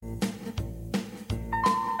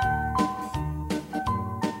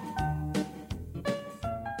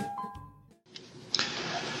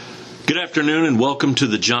Good afternoon and welcome to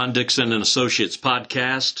the John Dixon and Associates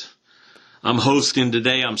podcast. I'm hosting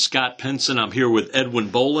today. I'm Scott Pinson. I'm here with Edwin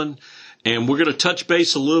Boland, and we're going to touch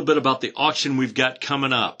base a little bit about the auction we've got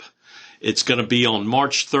coming up. It's going to be on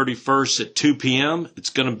March 31st at 2 p.m. It's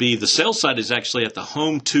going to be, the sale site is actually at the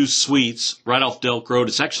Home 2 Suites right off Delk Road.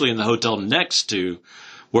 It's actually in the hotel next to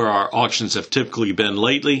where our auctions have typically been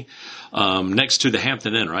lately, next to the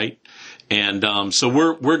Hampton Inn, right? And so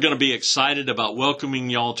we're going to be excited about welcoming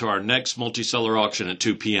y'all to our next multi-seller auction at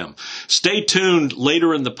 2 p.m. Stay tuned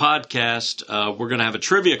later in the podcast. We're going to have a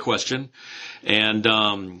trivia question. And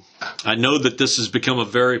I know that this has become a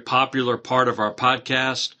very popular part of our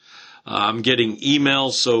podcast. I'm getting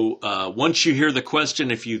emails. So once you hear the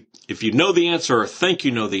question, if you know the answer or think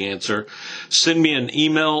you know the answer, send me an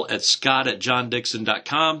email at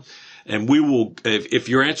scott@johndixon.com. And we will, if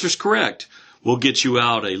your answer is correct, we'll get you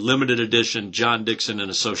out a limited edition John Dixon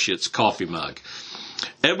and Associates coffee mug.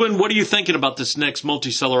 Edwin, what are you thinking about this next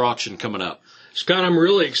multi-seller auction coming up? Scott, I'm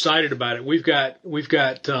really excited about it. We've got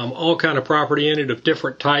all kind of property in it of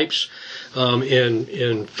different types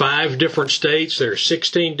in 5 different states. There are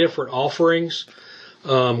 16 different offerings.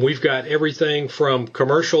 We've got everything from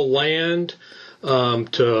commercial land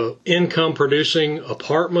to income-producing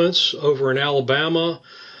apartments over in Alabama.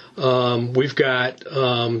 We've got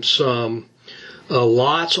some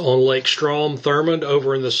lots on Lake Strom Thurmond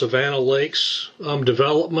over in the Savannah Lakes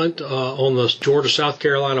development on the Georgia-South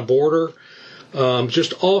Carolina border.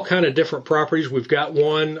 Just all kind of different properties. We've got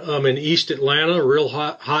one in East Atlanta, real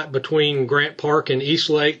hot between Grant Park and East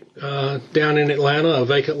Lake down in Atlanta, a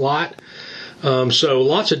vacant lot. So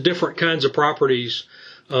lots of different kinds of properties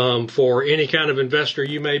for any kind of investor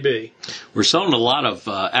you may be. We're selling a lot of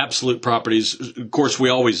absolute properties. Of course, we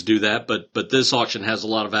always do that, but this auction has a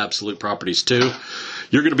lot of absolute properties too.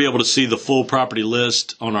 You're going to be able to see the full property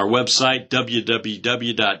list on our website,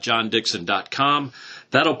 www.johndixon.com.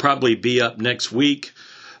 That'll probably be up next week.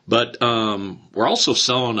 But we're also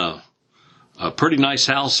selling a pretty nice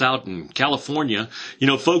house out in California. You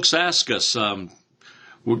know, folks ask us, do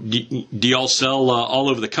y'all sell all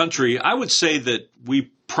over the country? I would say that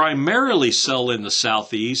we primarily sell in the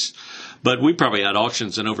Southeast, but we probably had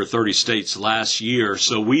auctions in over 30 states last year.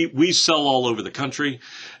 So we sell all over the country.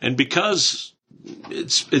 And because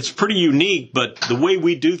it's pretty unique, but the way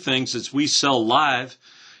we do things is we sell live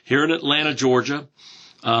here in Atlanta, Georgia,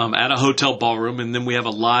 at a hotel ballroom, and then we have a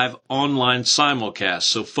live online simulcast.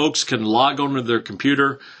 So folks can log onto their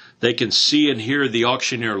computer. They can see and hear the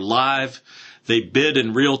auctioneer live. They bid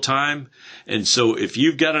in real time. And so if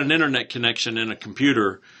you've got an internet connection and a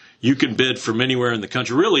computer, you can bid from anywhere in the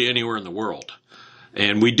country, really anywhere in the world.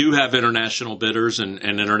 And we do have international bidders and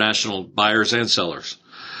international buyers and sellers.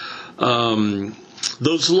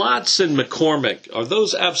 Those lots in McCormick, are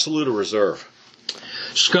those absolute or reserve?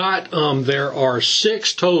 Scott, there are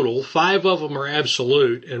 6 total. 5 of them are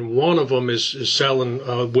absolute, and 1 of them is selling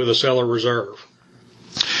with a seller reserve.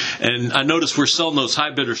 And I notice we're selling those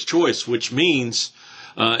high bidder's choice, which means,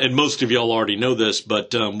 and most of y'all already know this,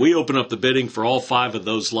 but we open up the bidding for all 5 of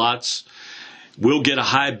those lots. We'll get a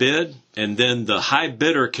high bid, and then the high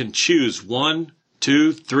bidder can choose 1,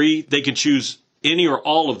 2, 3. They can choose any or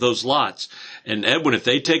all of those lots. And Edwin, if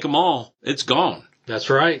they take them all, it's gone.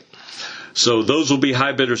 That's right. So those will be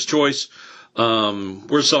high bidder's choice.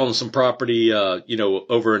 We're selling some property,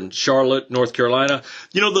 over in Charlotte, North Carolina.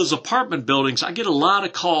 You know, those apartment buildings, I get a lot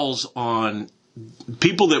of calls on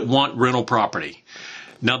people that want rental property.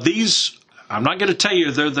 Now these, I'm not going to tell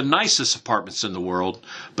you they're the nicest apartments in the world,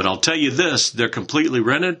 but I'll tell you this, they're completely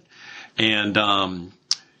rented, and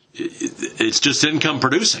it's just income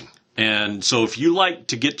producing. And so if you like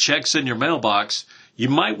to get checks in your mailbox, you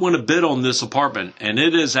might want to bid on this apartment, and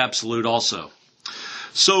it is absolute also.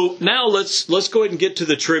 So now let's go ahead and get to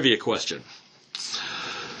the trivia question.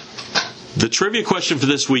 The trivia question for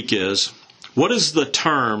this week is, what is the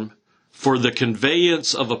term for the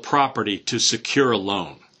conveyance of a property to secure a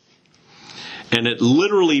loan? And it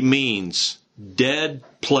literally means dead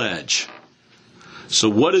pledge. So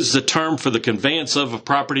what is the term for the conveyance of a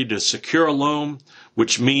property to secure a loan,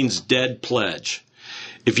 which means dead pledge?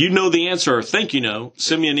 If you know the answer or think you know,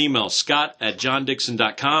 send me an email,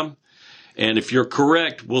 scott@johndixon.com. And if you're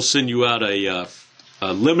correct, we'll send you out a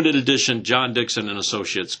limited edition John Dixon and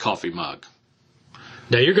Associates coffee mug.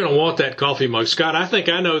 Now, you're going to want that coffee mug. Scott, I think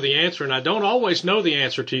I know the answer, and I don't always know the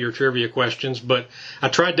answer to your trivia questions, but I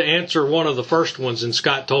tried to answer one of the first ones, and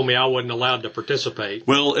Scott told me I wasn't allowed to participate.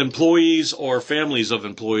 Well, employees or families of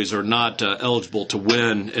employees are not eligible to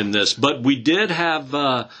win in this, but we did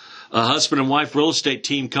have a husband and wife real estate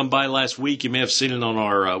team come by last week. You may have seen it on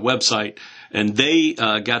our website, and they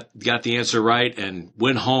got the answer right and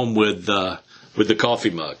went home with the coffee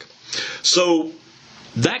mug. So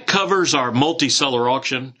that covers our multi-seller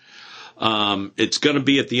auction. It's going to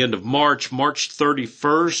be at the end of March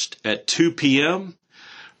 31st at 2 p.m.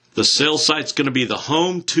 The sales site's going to be the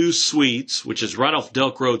Home 2 Suites, which is right off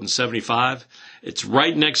Delk Road in 75. It's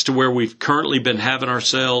right next to where we've currently been having our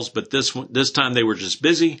sales, but this time they were just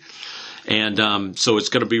busy, and so it's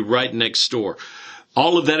going to be right next door.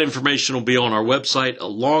 All of that information will be on our website,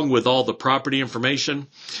 along with all the property information.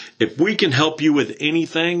 If we can help you with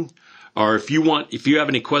anything, or if you have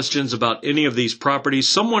any questions about any of these properties,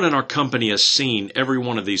 someone in our company has seen every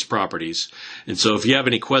one of these properties. And so if you have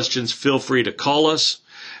any questions, feel free to call us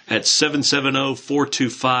at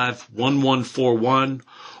 770-425-1141,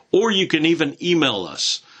 or you can even email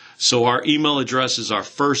us. So our email address is our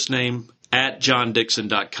first name at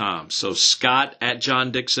johndixon.com. So Scott at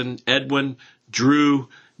John Dixon, Edwin, Drew,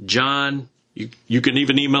 John. You can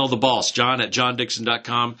even email the boss, John at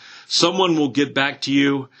johndixon.com. Someone will get back to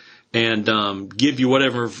you and give you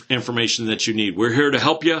whatever information that you need. We're here to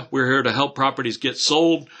help you. We're here to help properties get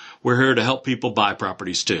sold. We're here to help people buy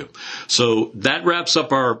properties too. So that wraps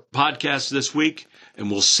up our podcast this week,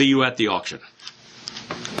 and we'll see you at the auction.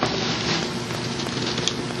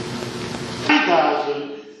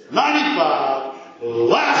 90,095,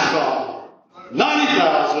 last call.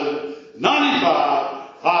 90,000, 95,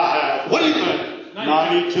 I have. What do you think?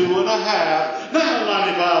 92 and a half. Now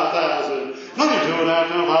 95,000. 92 and a half,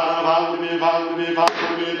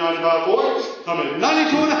 95, 40. Come in,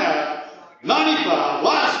 92 and a half. 95,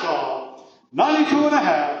 last call. 92 and a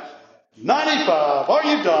half. 95, are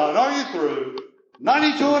you done? Are you through?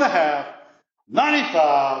 92 and a half.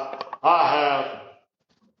 95, I have.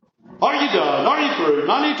 Are you done? Are you through?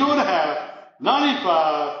 92 and a half.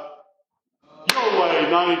 95, your way,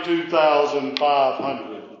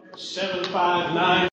 92,500. 759.